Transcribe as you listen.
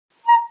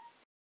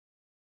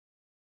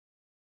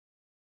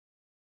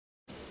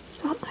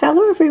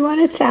Hello everyone,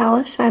 it's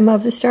Alice. I'm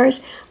of the Stars.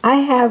 I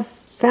have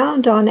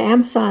found on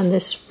Amazon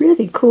this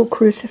really cool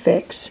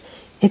crucifix.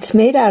 It's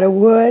made out of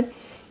wood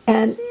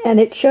and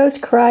it shows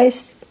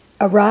Christ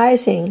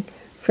arising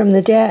from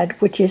the dead,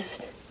 which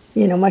is,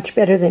 much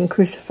better than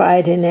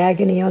crucified in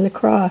agony on the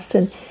cross.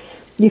 And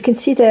you can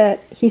see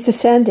that he's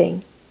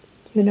ascending,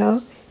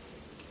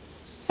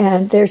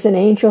 and there's an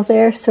angel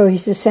there, so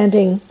he's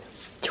ascending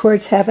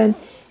towards heaven,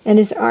 and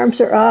his arms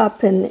are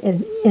up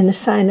in a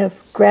sign of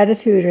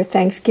gratitude or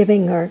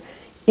thanksgiving or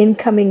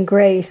incoming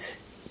grace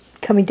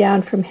coming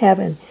down from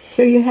heaven.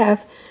 Here you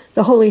have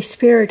the Holy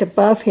Spirit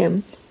above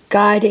him,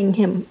 guiding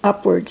him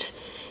upwards.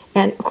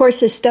 And of course,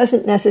 this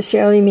doesn't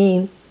necessarily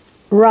mean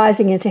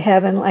rising into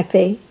heaven like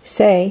they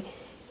say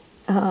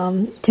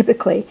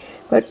typically,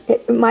 but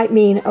it might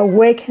mean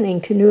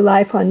awakening to new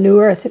life on new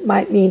earth. It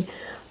might mean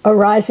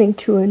arising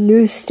to a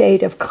new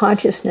state of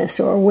consciousness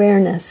or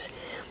awareness.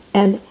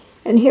 And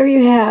here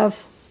you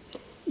have,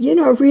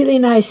 a really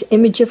nice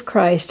image of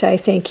Christ, I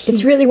think.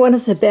 It's really one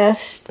of the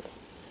best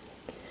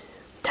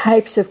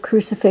types of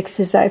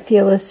crucifixes, I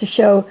feel, is to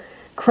show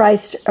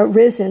Christ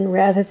arisen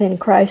rather than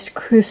Christ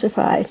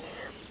crucified.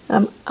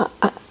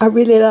 I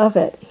really love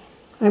it.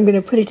 I'm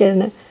going to put it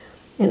in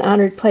an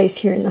honored place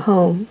here in the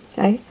home.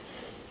 I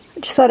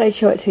just thought I'd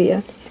show it to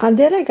you. And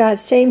then I got,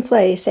 same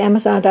place,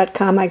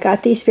 Amazon.com, I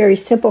got these very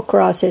simple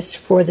crosses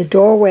for the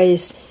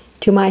doorways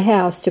to my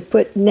house to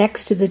put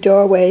next to the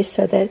doorways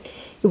so that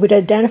it would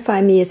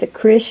identify me as a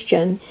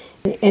Christian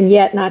and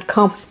yet not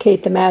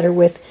complicate the matter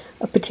with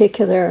a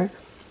particular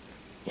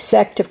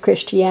sect of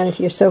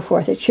Christianity or so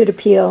forth. It should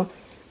appeal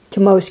to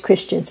most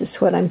Christians is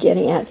what I'm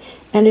getting at.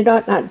 And it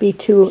ought not be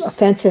too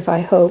offensive,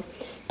 I hope,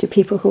 to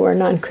people who are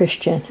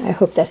non-Christian. I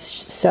hope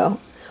that's so.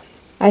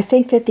 I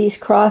think that these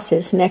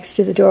crosses next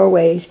to the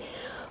doorways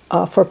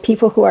for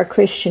people who are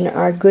Christian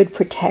are good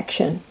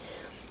protection.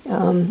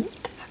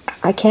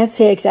 I can't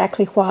say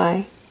exactly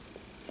why,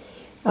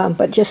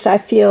 but just I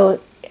feel,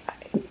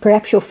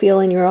 perhaps you'll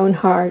feel in your own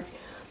heart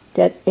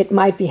that it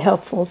might be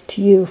helpful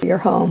to you for your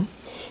home.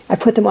 I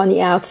put them on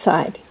the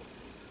outside.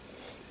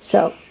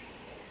 So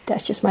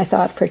that's just my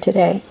thought for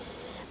today.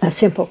 A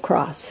simple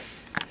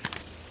cross.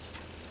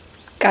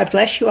 God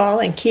bless you all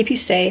and keep you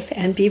safe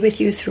and be with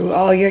you through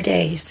all your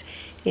days.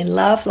 In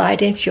love,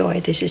 light, and joy,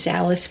 this is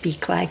Alice B.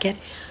 Clagett.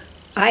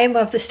 I am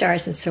of the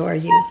stars and so are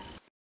you.